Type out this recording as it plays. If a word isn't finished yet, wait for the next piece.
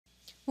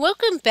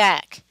Welcome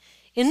back.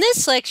 In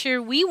this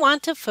lecture, we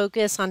want to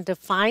focus on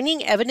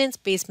defining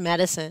evidence-based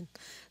medicine.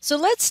 So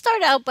let's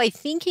start out by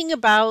thinking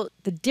about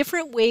the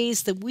different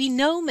ways that we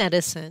know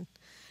medicine.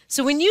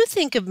 So when you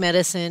think of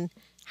medicine,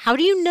 how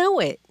do you know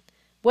it?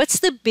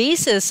 What's the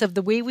basis of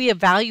the way we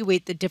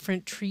evaluate the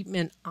different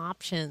treatment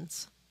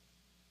options?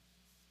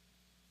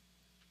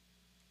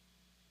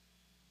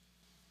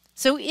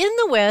 So in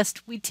the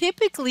West, we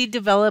typically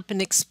develop an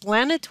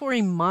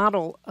explanatory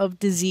model of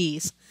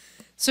disease.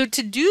 So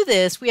to do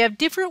this, we have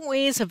different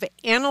ways of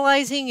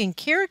analyzing and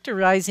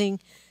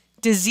characterizing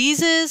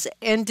diseases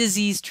and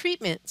disease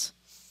treatments.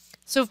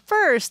 So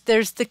first,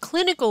 there's the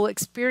clinical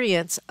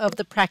experience of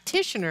the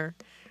practitioner,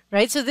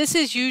 right? So this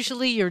is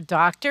usually your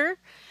doctor.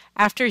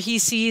 After he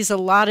sees a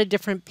lot of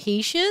different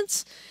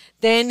patients,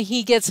 then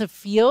he gets a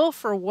feel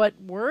for what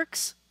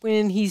works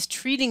when he's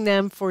treating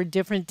them for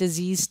different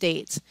disease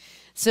states.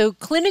 So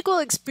clinical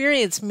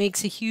experience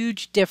makes a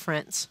huge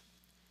difference.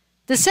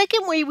 The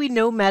second way we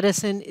know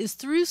medicine is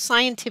through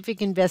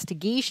scientific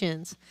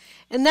investigations,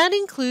 and that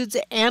includes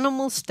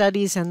animal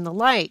studies and the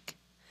like.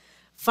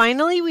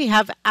 Finally, we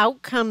have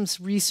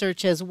outcomes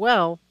research as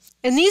well,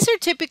 and these are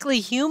typically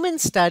human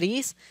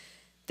studies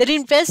that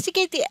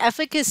investigate the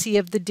efficacy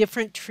of the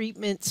different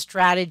treatment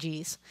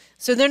strategies.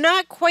 So they're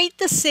not quite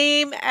the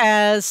same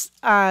as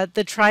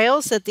the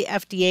trials that the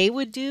FDA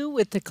would do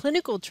with the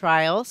clinical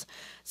trials,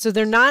 so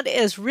they're not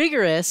as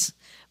rigorous,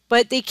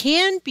 but they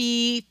can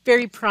be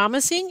very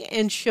promising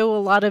and show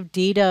a lot of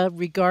data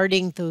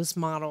regarding those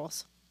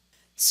models.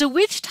 So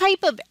which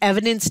type of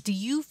evidence do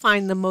you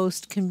find the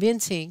most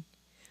convincing?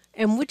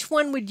 And which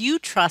one would you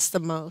trust the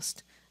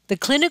most? The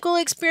clinical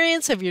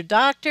experience of your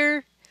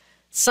doctor,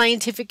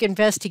 scientific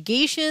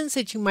investigations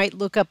that you might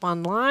look up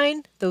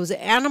online, those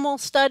animal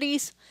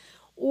studies,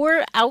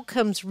 or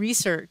outcomes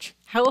research?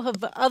 How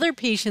have other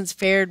patients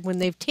fared when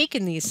they've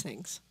taken these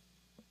things?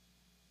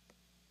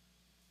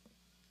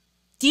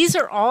 These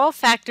are all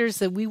factors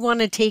that we want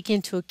to take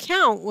into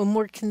account when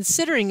we're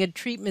considering a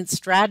treatment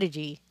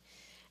strategy.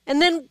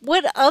 And then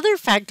what other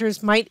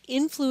factors might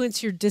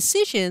influence your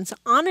decisions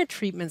on a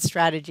treatment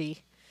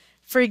strategy?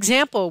 For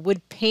example,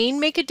 would pain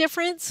make a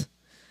difference?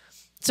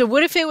 So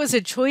what if it was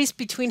a choice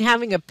between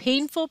having a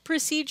painful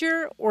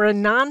procedure or a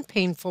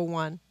non-painful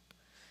one?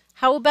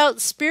 How about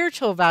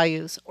spiritual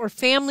values or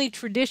family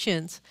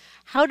traditions?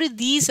 How do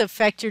these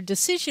affect your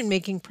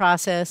decision-making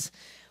process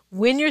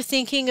when you're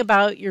thinking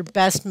about your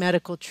best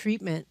medical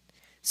treatment?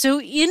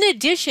 So in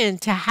addition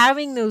to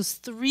having those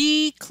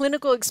three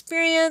clinical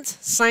experience,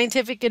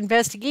 scientific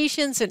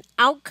investigations, and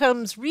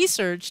outcomes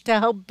research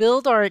to help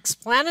build our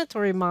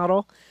explanatory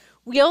model,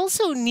 we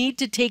also need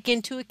to take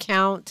into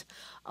account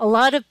a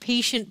lot of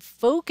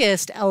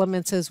patient-focused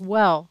elements as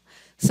well,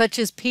 such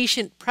as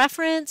patient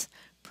preference,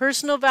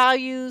 personal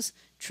values,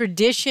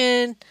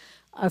 tradition,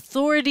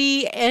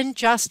 authority, and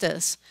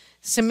justice,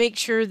 to make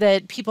sure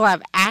that people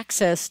have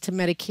access to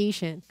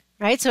medication,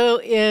 right?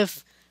 So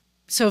if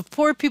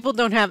poor people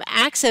don't have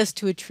access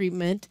to a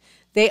treatment,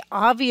 they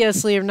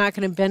obviously are not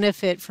going to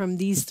benefit from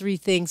these three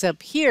things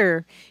up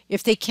here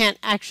if they can't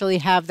actually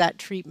have that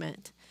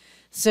treatment.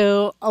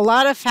 So a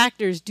lot of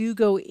factors do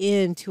go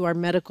into our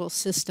medical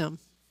system.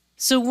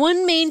 So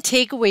one main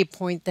takeaway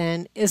point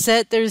then is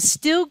that there's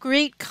still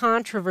great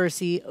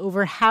controversy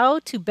over how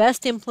to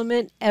best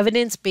implement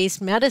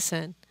evidence-based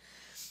medicine.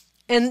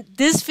 And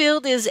this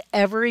field is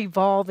ever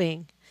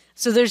evolving.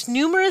 So there's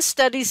numerous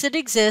studies that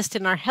exist,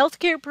 and our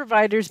healthcare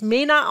providers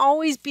may not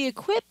always be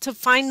equipped to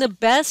find the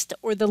best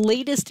or the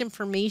latest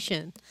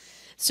information.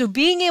 So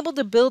being able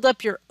to build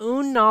up your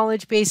own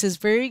knowledge base is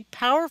very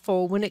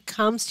powerful when it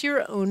comes to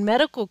your own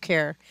medical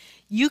care.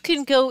 You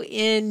can go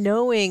in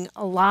knowing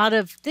a lot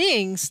of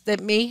things that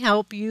may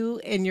help you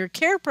and your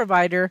care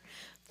provider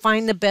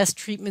find the best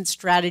treatment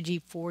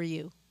strategy for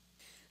you.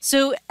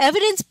 So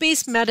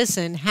evidence-based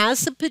medicine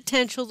has the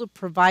potential to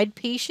provide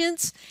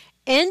patients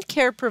and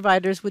care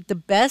providers with the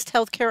best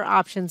healthcare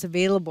options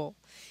available.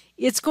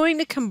 It's going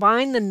to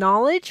combine the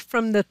knowledge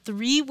from the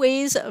three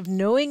ways of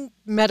knowing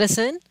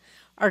medicine,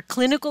 our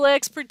clinical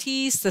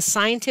expertise, the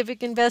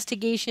scientific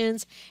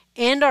investigations,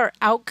 and our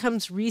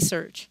outcomes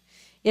research.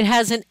 It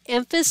has an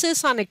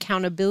emphasis on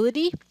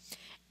accountability,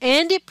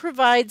 and it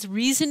provides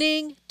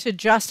reasoning to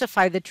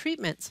justify the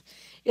treatments.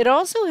 It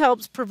also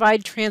helps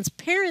provide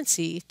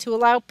transparency to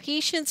allow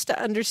patients to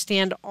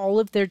understand all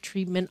of their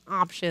treatment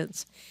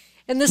options.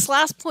 And this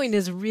last point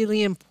is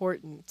really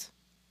important.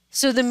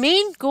 So the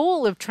main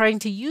goal of trying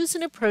to use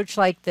an approach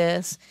like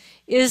this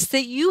is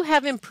that you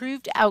have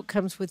improved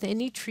outcomes with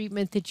any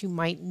treatment that you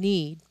might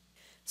need.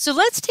 So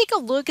let's take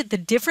a look at the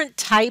different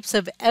types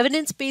of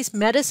evidence-based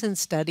medicine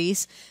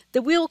studies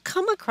that we will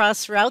come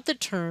across throughout the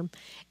term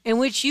and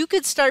which you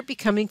could start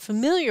becoming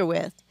familiar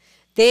with.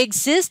 They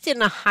exist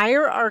in a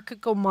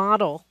hierarchical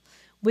model,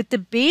 with the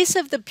base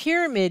of the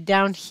pyramid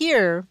down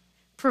here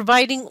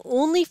providing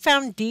only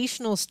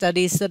foundational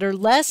studies that are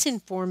less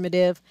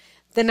informative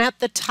than at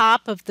the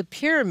top of the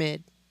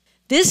pyramid.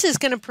 This is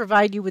going to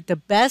provide you with the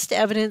best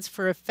evidence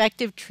for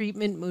effective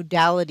treatment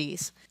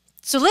modalities.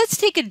 So let's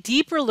take a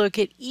deeper look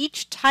at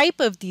each type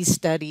of these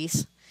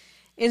studies.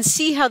 and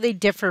see how they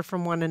differ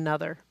from one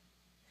another.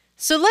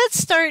 So let's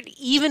start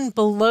even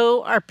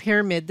below our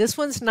pyramid. This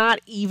one's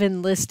not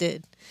even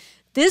listed.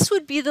 This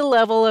would be the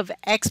level of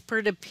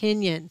expert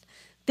opinion.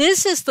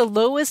 This is the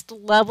lowest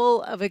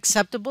level of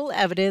acceptable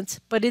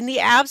evidence, but in the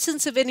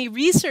absence of any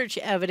research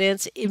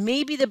evidence, it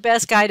may be the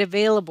best guide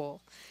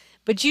available.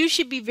 But you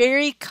should be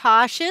very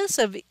cautious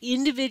of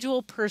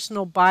individual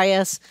personal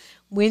bias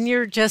when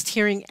you're just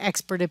hearing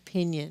expert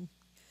opinion.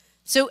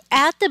 So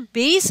at the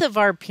base of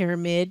our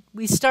pyramid,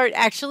 we start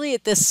actually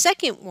at the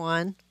second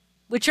one,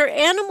 which are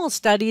animal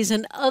studies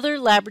and other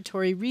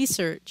laboratory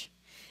research.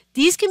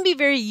 These can be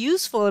very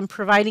useful in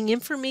providing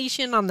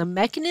information on the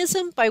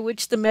mechanism by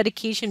which the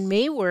medication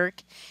may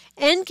work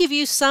and give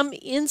you some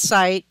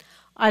insight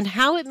on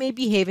how it may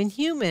behave in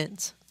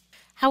humans.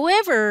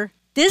 However,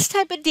 this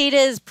type of data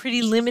is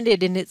pretty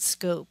limited in its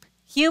scope.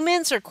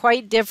 Humans are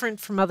quite different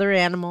from other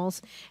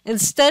animals, and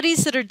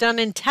studies that are done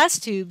in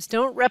test tubes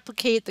don't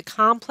replicate the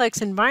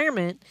complex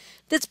environment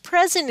that's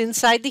present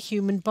inside the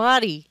human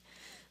body.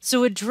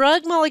 So a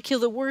drug molecule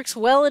that works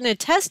well in a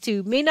test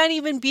tube may not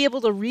even be able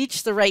to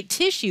reach the right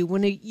tissue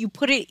when you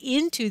put it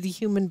into the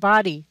human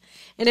body,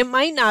 and it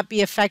might not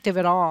be effective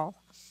at all.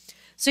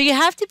 So you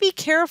have to be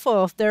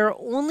careful if there are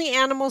only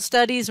animal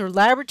studies or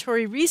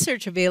laboratory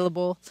research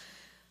available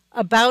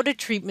about a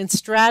treatment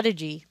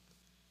strategy.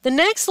 The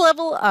next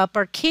level up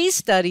are case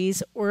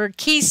studies or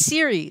case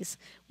series,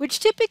 which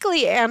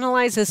typically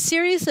analyze a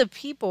series of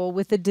people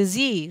with a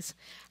disease.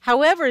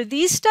 However,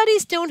 these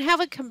studies don't have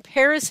a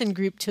comparison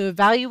group to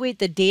evaluate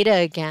the data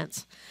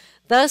against.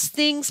 Thus,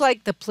 things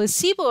like the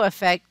placebo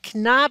effect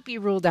cannot be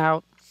ruled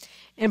out,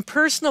 and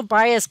personal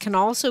bias can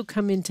also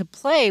come into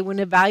play when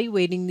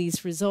evaluating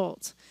these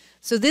results.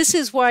 So this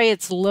is why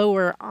it's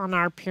lower on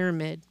our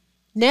pyramid.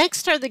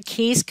 Next are the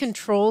case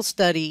control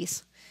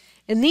studies.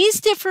 And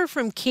these differ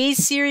from case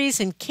series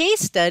and case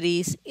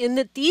studies in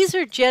that these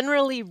are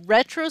generally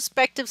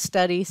retrospective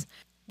studies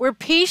where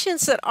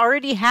patients that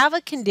already have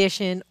a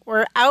condition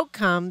or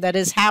outcome that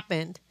has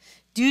happened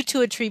due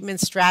to a treatment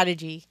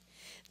strategy,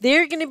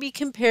 they're going to be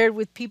compared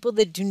with people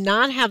that do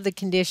not have the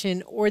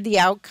condition or the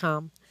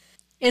outcome.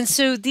 And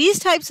so these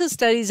types of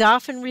studies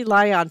often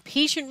rely on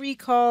patient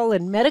recall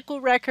and medical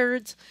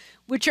records,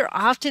 which are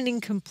often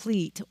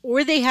incomplete,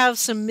 or they have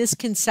some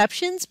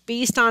misconceptions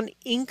based on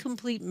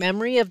incomplete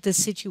memory of the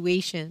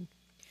situation.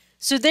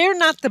 So they're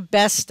not the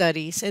best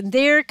studies, and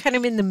they're kind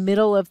of in the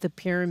middle of the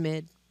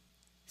pyramid.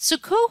 So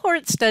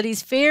cohort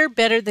studies fare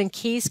better than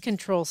case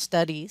control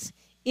studies.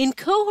 In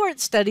cohort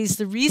studies,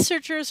 the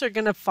researchers are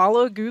going to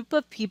follow a group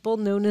of people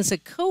known as a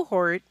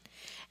cohort,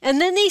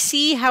 and then they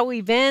see how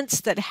events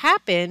that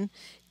happen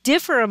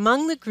differ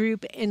among the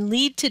group and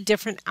lead to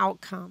different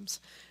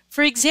outcomes.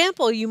 For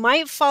example, you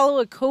might follow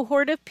a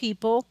cohort of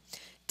people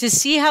to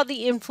see how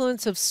the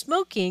influence of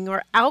smoking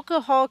or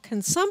alcohol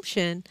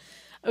consumption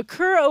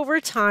occur over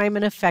time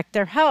and affect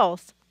their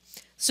health.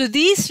 So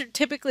these are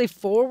typically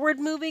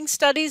forward-moving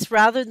studies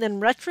rather than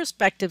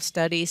retrospective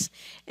studies,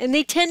 and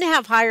they tend to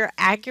have higher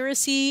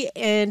accuracy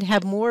and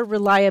have more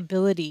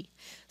reliability.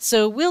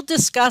 So we'll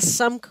discuss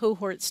some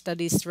cohort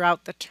studies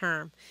throughout the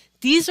term.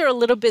 These are a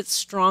little bit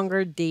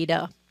stronger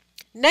data.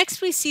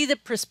 Next, we see the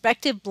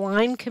prospective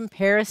blind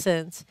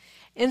comparisons.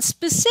 And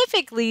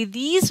specifically,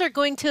 these are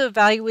going to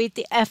evaluate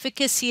the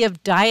efficacy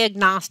of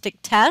diagnostic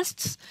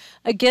tests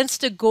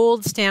against a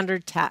gold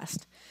standard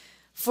test.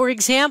 For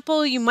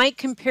example, you might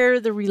compare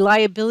the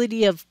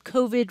reliability of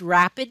COVID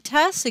rapid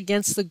tests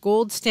against the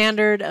gold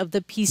standard of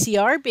the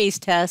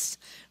PCR-based tests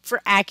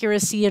for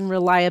accuracy and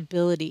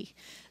reliability.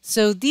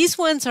 So these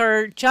ones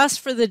are just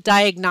for the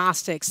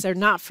diagnostics. They're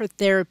not for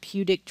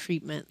therapeutic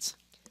treatments.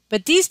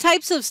 But these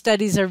types of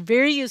studies are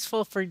very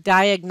useful for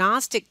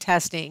diagnostic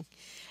testing.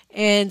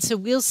 And so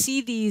we'll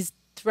see these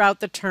throughout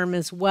the term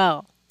as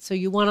well. So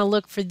you want to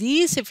look for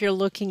these if you're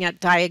looking at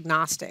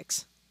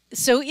diagnostics.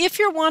 So if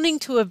you're wanting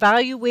to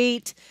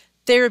evaluate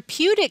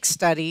therapeutic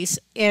studies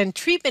and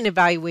treatment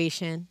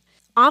evaluation,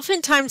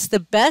 oftentimes the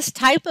best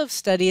type of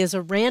study is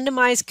a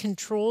randomized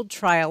controlled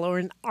trial or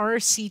an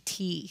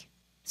RCT.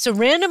 So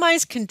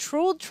randomized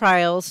controlled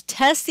trials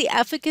test the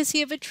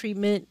efficacy of a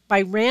treatment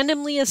by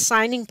randomly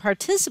assigning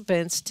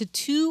participants to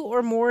two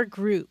or more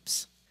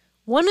groups.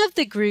 One of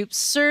the groups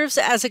serves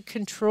as a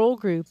control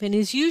group and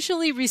is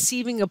usually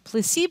receiving a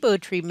placebo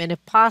treatment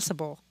if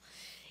possible.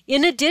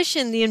 In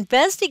addition, the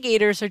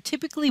investigators are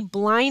typically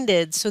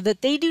blinded so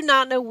that they do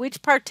not know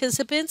which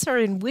participants are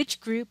in which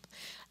group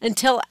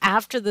until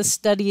after the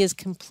study is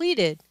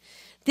completed.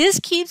 This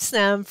keeps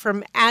them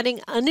from adding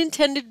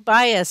unintended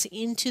bias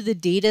into the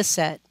data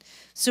set.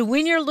 So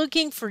when you're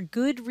looking for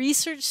good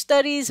research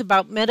studies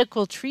about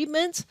medical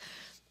treatments,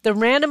 the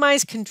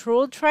randomized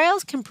controlled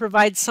trials can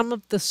provide some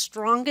of the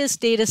strongest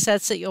data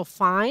sets that you'll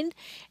find,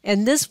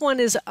 and this one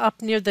is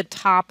up near the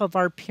top of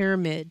our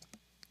pyramid.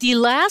 The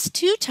last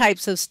two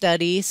types of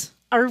studies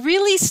are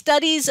really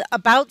studies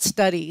about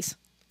studies.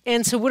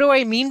 And so what do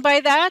I mean by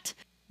that?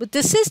 With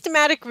the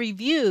systematic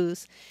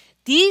reviews,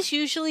 these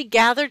usually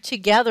gather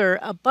together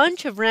a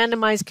bunch of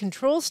randomized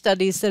control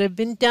studies that have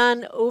been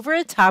done over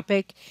a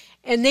topic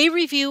and they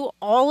review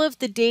all of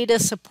the data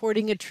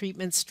supporting a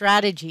treatment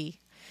strategy.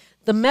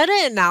 The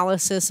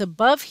meta-analysis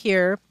above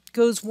here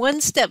goes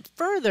one step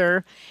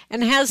further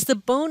and has the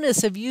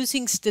bonus of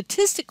using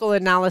statistical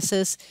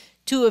analysis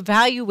to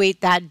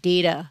evaluate that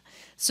data.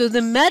 So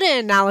the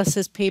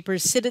meta-analysis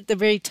papers sit at the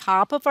very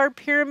top of our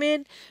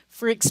pyramid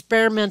for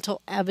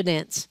experimental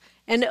evidence.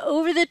 And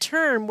over the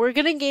term, we're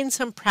going to gain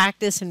some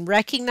practice in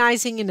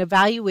recognizing and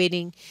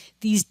evaluating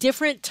these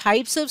different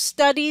types of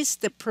studies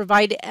that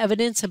provide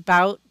evidence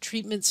about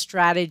treatment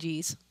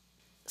strategies.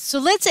 So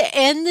let's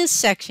end this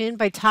section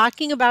by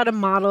talking about a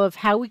model of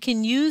how we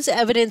can use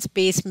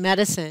evidence-based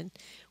medicine.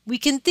 We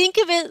can think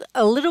of it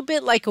a little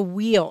bit like a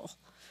wheel,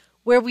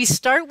 where we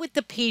start with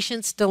the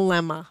patient's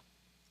dilemma.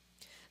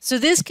 So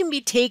this can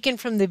be taken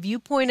from the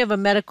viewpoint of a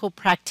medical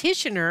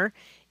practitioner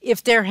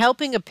if they're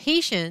helping a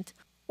patient,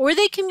 or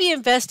they can be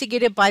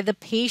investigated by the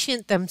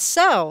patient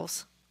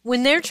themselves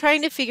when they're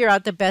trying to figure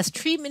out the best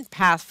treatment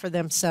path for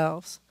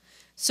themselves.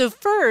 So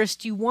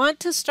first, you want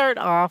to start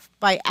off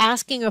by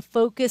asking a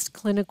focused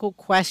clinical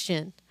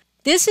question.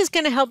 This is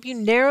going to help you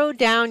narrow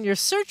down your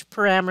search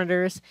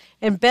parameters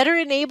and better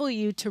enable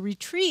you to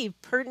retrieve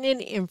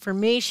pertinent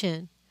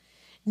information.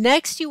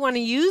 Next, you want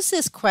to use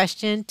this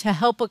question to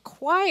help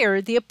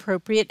acquire the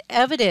appropriate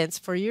evidence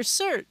for your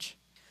search.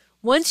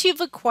 Once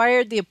you've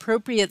acquired the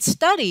appropriate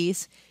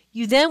studies,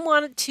 you then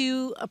want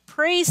to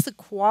appraise the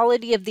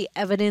quality of the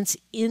evidence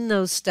in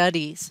those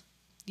studies.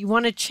 You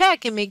want to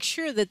check and make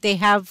sure that they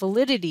have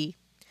validity.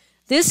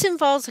 This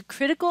involves a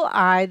critical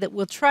eye that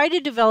we'll try to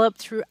develop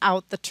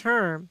throughout the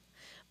term.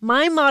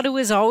 My motto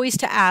is always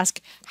to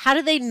ask, how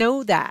do they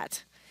know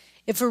that?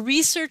 If a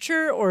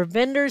researcher or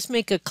vendors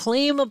make a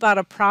claim about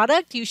a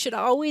product, you should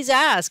always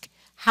ask,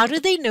 how do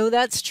they know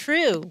that's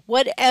true?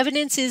 What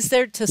evidence is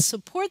there to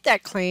support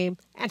that claim,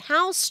 and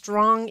how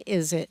strong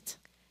is it?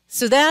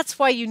 So that's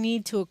why you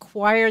need to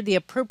acquire the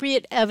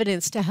appropriate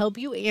evidence to help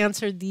you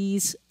answer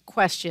these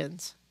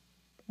questions.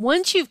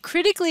 Once you've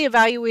critically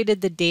evaluated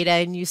the data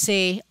and you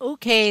say,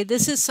 okay,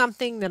 this is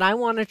something that I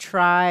want to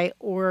try,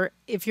 or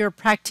if you're a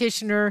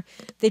practitioner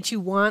that you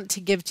want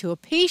to give to a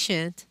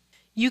patient,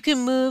 you can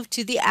move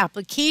to the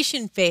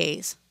application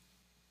phase.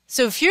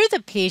 So if you're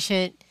the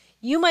patient,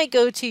 you might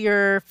go to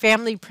your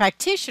family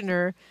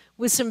practitioner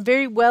with some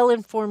very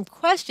well-informed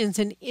questions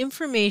and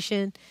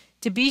information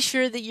to be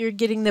sure that you're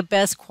getting the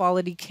best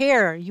quality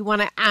care. You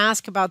want to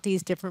ask about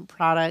these different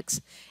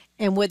products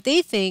and what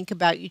they think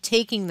about you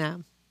taking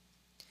them.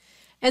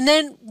 And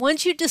then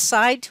once you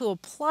decide to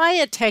apply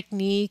a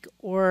technique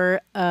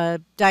or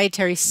a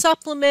dietary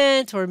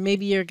supplement, or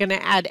maybe you're going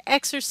to add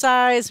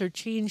exercise or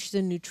change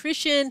the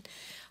nutrition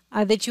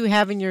that you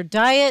have in your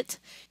diet,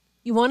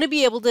 you want to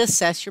be able to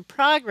assess your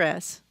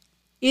progress.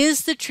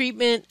 Is the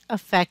treatment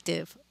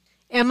effective?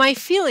 Am I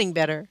feeling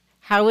better?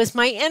 How is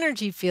my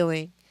energy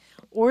feeling?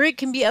 Or it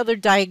can be other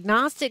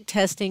diagnostic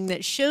testing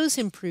that shows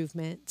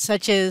improvement,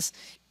 such as,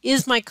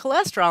 is my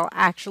cholesterol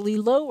actually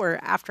lower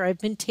after I've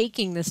been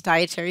taking this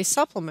dietary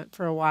supplement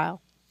for a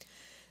while?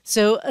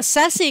 So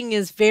assessing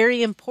is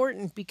very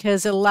important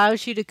because it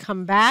allows you to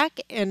come back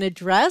and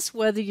address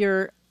whether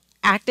you're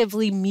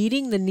actively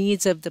meeting the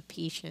needs of the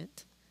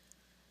patient.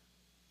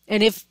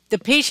 And if the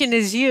patient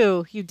is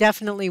you, you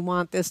definitely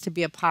want this to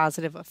be a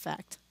positive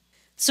effect.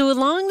 So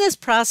along this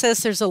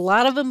process, there's a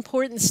lot of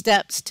important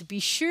steps to be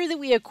sure that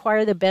we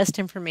acquire the best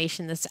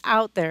information that's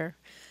out there.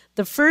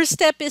 The first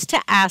step is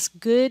to ask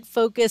good,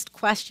 focused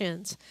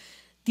questions.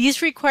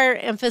 These require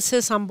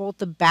emphasis on both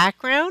the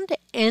background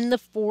and the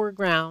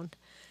foreground.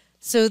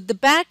 So the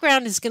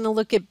background is going to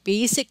look at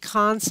basic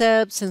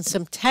concepts and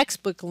some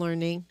textbook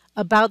learning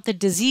about the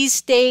disease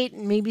state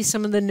and maybe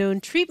some of the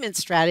known treatment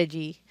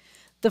strategy.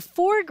 The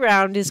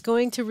foreground is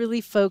going to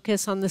really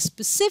focus on the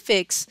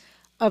specifics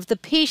of the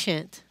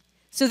patient.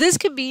 So this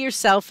could be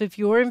yourself if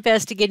you're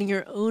investigating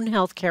your own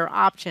healthcare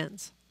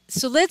options.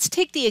 So let's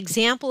take the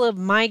example of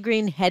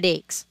migraine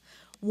headaches.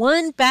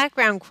 One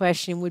background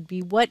question would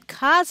be, what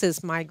causes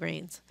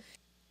migraines?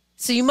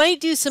 So you might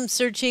do some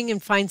searching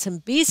and find some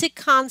basic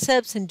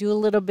concepts and do a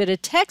little bit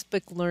of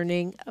textbook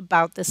learning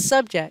about the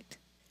subject.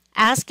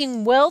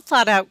 Asking well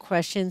thought out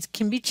questions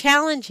can be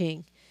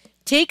challenging.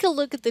 Take a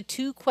look at the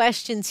two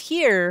questions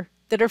here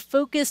that are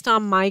focused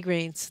on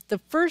migraines. The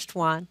first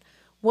one,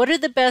 what are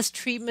the best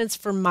treatments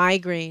for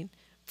migraine?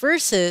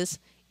 Versus,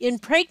 in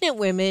pregnant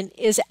women,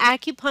 is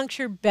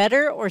acupuncture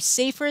better or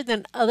safer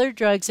than other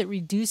drugs at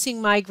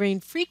reducing migraine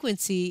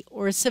frequency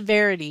or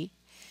severity?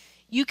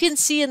 You can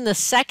see in the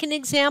second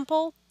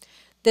example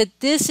that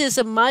this is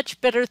a much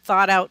better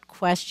thought out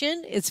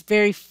question. It's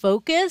very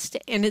focused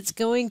and it's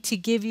going to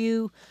give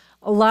you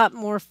a lot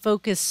more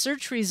focused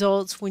search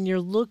results when you're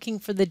looking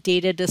for the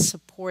data to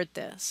support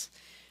this,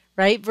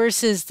 right?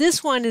 Versus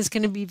this one is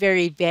going to be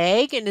very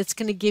vague and it's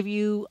going to give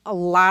you a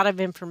lot of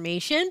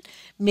information,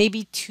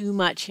 maybe too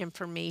much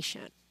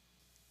information.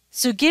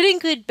 So getting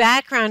good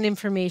background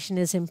information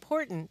is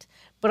important,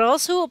 but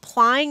also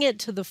applying it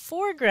to the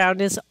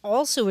foreground is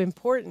also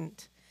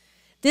important.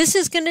 This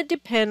is going to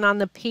depend on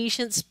the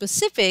patient's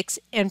specifics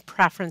and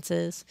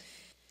preferences.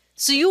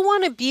 So you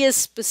want to be as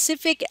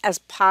specific as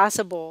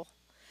possible.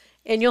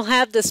 And you'll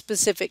have the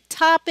specific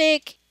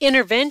topic,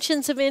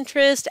 interventions of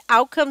interest,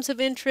 outcomes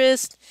of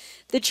interest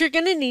that you're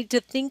going to need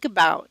to think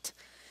about.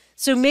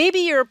 So maybe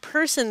you're a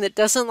person that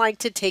doesn't like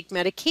to take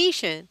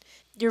medication.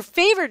 Your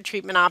favorite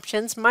treatment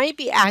options might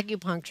be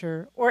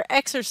acupuncture or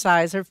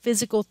exercise or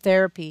physical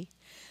therapy.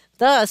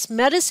 Thus,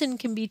 medicine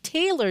can be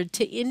tailored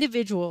to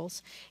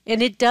individuals,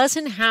 and it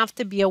doesn't have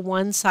to be a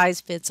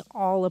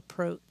one-size-fits-all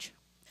approach.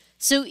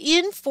 So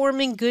in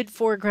forming good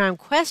foreground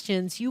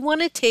questions, you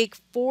want to take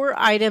 4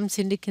 items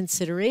into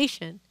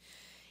consideration.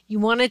 You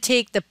want to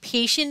take the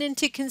patient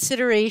into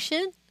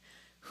consideration.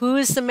 Who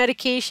is the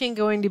medication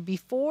going to be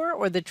for,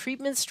 or the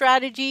treatment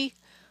strategy?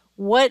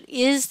 What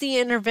is the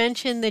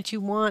intervention that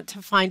you want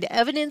to find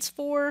evidence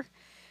for?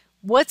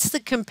 What's the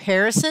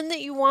comparison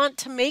that you want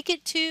to make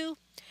it to?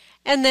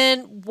 And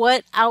then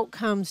what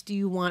outcomes do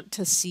you want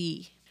to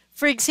see?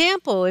 For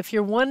example, if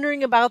you're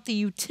wondering about the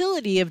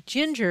utility of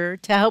ginger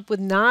to help with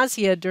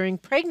nausea during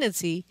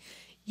pregnancy,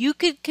 you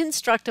could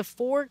construct a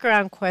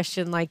foreground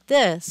question like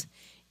this.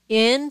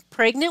 In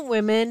pregnant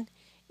women,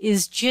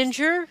 is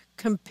ginger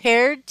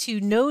compared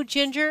to no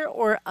ginger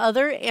or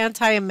other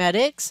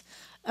antiemetics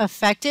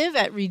effective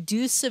at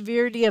reduced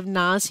severity of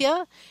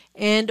nausea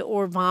and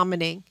or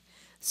vomiting?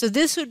 So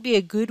this would be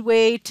a good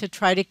way to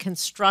try to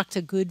construct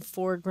a good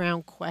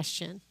foreground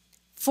question.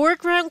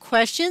 Foreground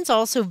questions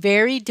also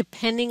vary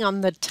depending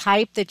on the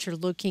type that you're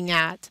looking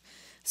at.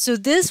 So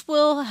this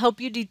will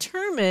help you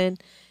determine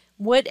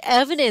what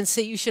evidence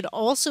that you should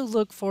also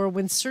look for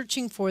when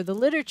searching for the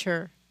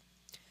literature.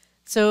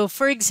 So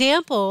for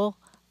example,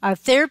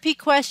 therapy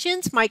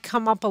questions might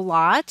come up a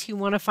lot. You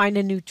want to find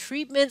a new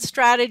treatment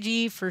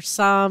strategy for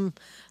something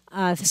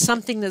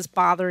that's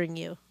bothering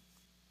you.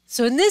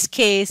 So in this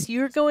case,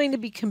 you're going to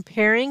be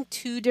comparing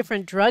 2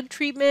 different drug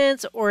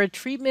treatments or a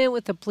treatment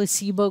with a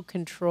placebo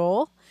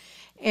control.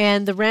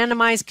 And the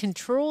randomized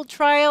controlled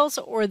trials,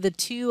 or the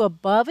 2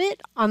 above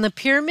it on the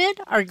pyramid,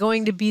 are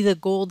going to be the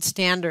gold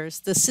standards,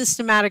 the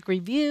systematic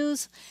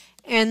reviews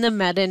and the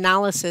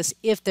meta-analysis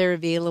if they're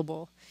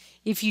available.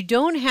 If you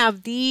don't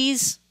have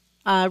these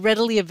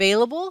readily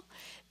available,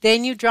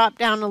 then you drop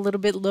down a little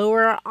bit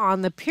lower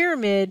on the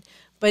pyramid.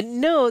 But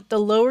note, the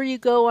lower you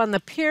go on the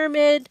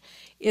pyramid,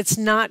 it's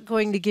not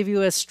going to give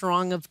you as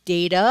strong of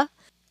data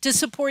to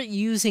support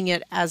using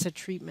it as a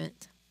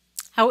treatment.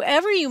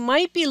 However, you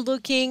might be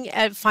looking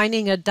at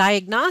finding a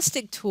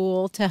diagnostic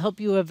tool to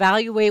help you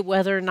evaluate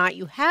whether or not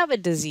you have a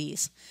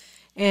disease.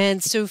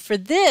 And so for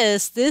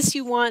this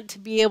you want to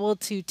be able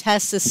to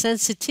test the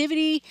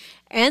sensitivity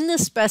and the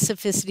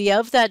specificity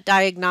of that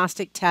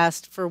diagnostic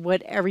test for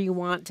whatever you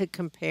want to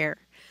compare.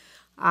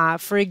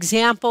 For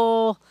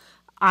example,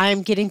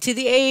 I'm getting to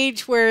the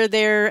age where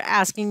they're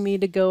asking me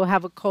to go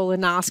have a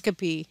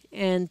colonoscopy,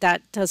 and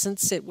that doesn't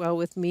sit well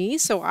with me.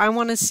 So I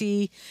want to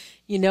see,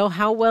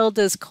 how well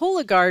does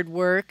Cologuard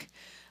work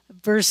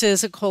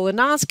versus a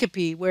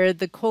colonoscopy, where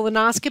the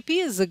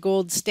colonoscopy is the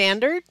gold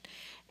standard,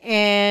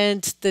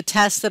 and the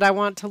test that I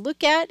want to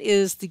look at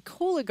is the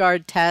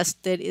Cologuard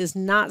test that is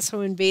not so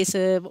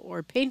invasive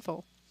or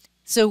painful.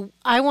 So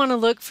I want to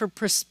look for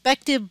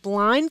prospective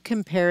blind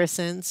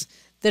comparisons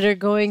that are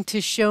going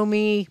to show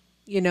me,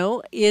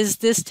 is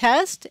this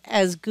test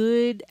as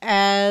good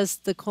as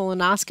the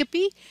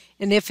colonoscopy?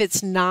 And if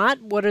it's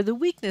not, what are the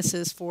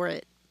weaknesses for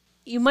it?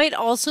 You might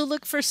also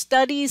look for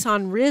studies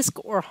on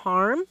risk or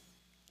harm.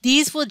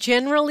 These will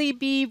generally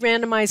be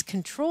randomized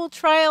controlled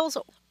trials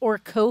or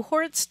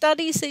cohort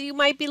studies that you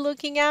might be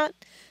looking at.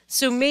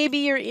 So maybe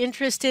you're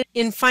interested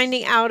in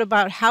finding out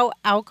about how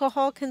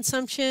alcohol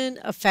consumption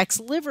affects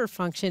liver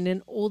function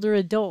in older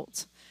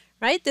adults,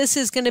 right? This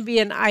is going to be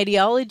an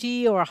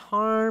etiology or a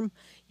harm.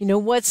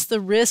 What's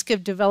the risk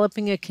of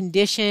developing a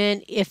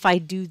condition if I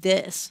do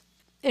this?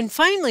 And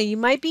finally, you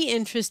might be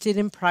interested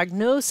in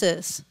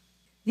prognosis.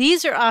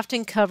 These are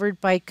often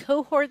covered by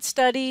cohort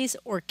studies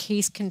or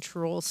case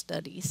control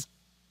studies.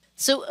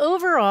 So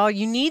overall,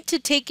 you need to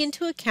take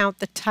into account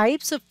the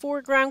types of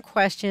foreground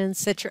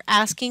questions that you're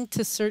asking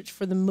to search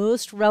for the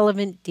most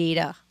relevant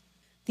data.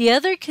 The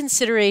other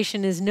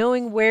consideration is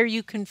knowing where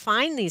you can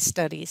find these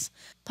studies.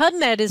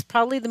 PubMed is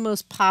probably the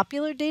most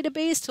popular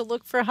database to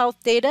look for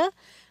health data,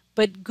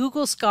 but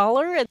Google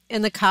Scholar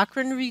and the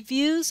Cochrane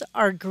reviews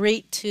are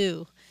great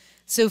too.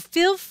 So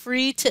feel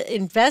free to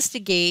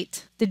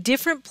investigate the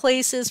different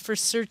places for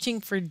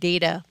searching for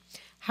data.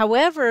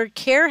 However,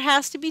 care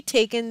has to be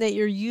taken that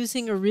you're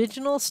using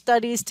original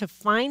studies to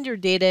find your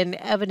data and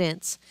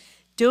evidence.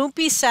 Don't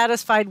be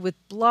satisfied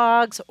with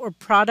blogs or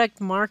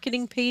product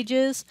marketing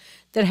pages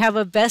that have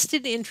a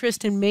vested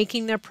interest in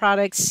making their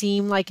product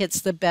seem like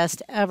it's the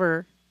best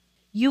ever.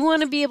 You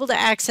want to be able to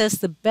access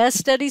the best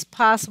studies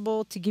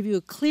possible to give you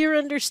a clear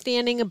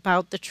understanding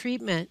about the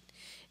treatment.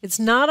 It's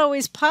not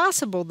always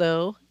possible,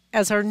 though,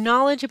 as our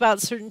knowledge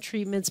about certain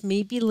treatments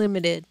may be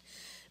limited.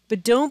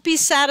 But don't be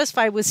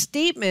satisfied with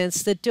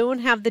statements that don't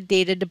have the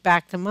data to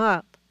back them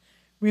up.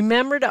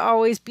 Remember to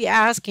always be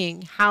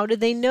asking, how do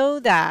they know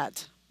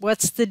that?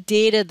 What's the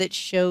data that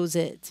shows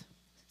it?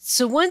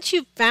 So once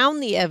you've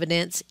found the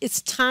evidence,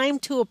 it's time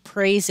to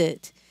appraise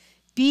it.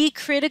 Be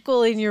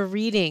critical in your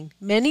reading.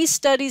 Many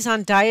studies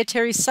on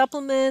dietary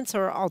supplements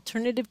or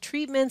alternative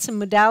treatments and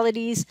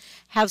modalities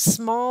have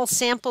small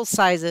sample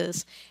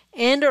sizes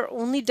and are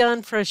only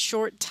done for a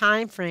short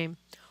time frame,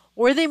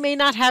 or they may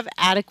not have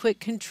adequate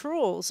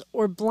controls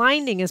or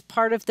blinding as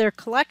part of their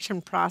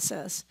collection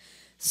process.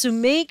 So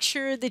make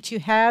sure that you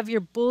have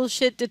your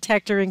bullshit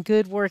detector in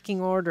good working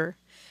order.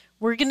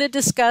 We're going to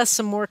discuss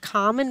some more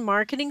common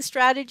marketing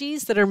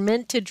strategies that are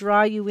meant to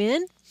draw you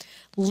in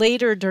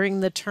later during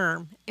the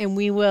term, and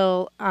we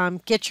will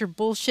get your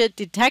bullshit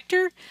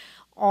detector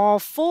all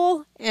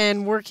full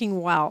and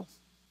working well.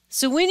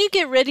 So when you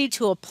get ready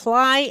to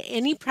apply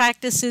any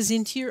practices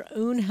into your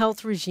own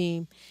health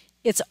regime,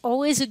 it's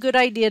always a good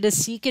idea to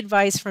seek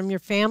advice from your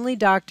family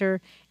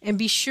doctor and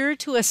be sure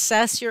to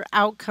assess your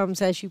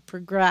outcomes as you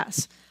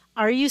progress.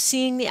 Are you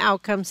seeing the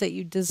outcomes that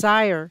you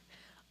desire?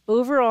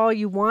 Overall,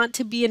 you want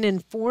to be an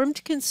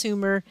informed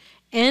consumer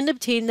and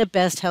obtain the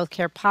best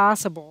healthcare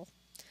possible.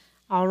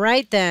 All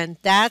right, then,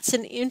 that's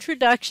an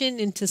introduction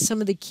into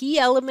some of the key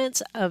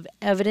elements of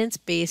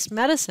evidence-based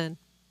medicine.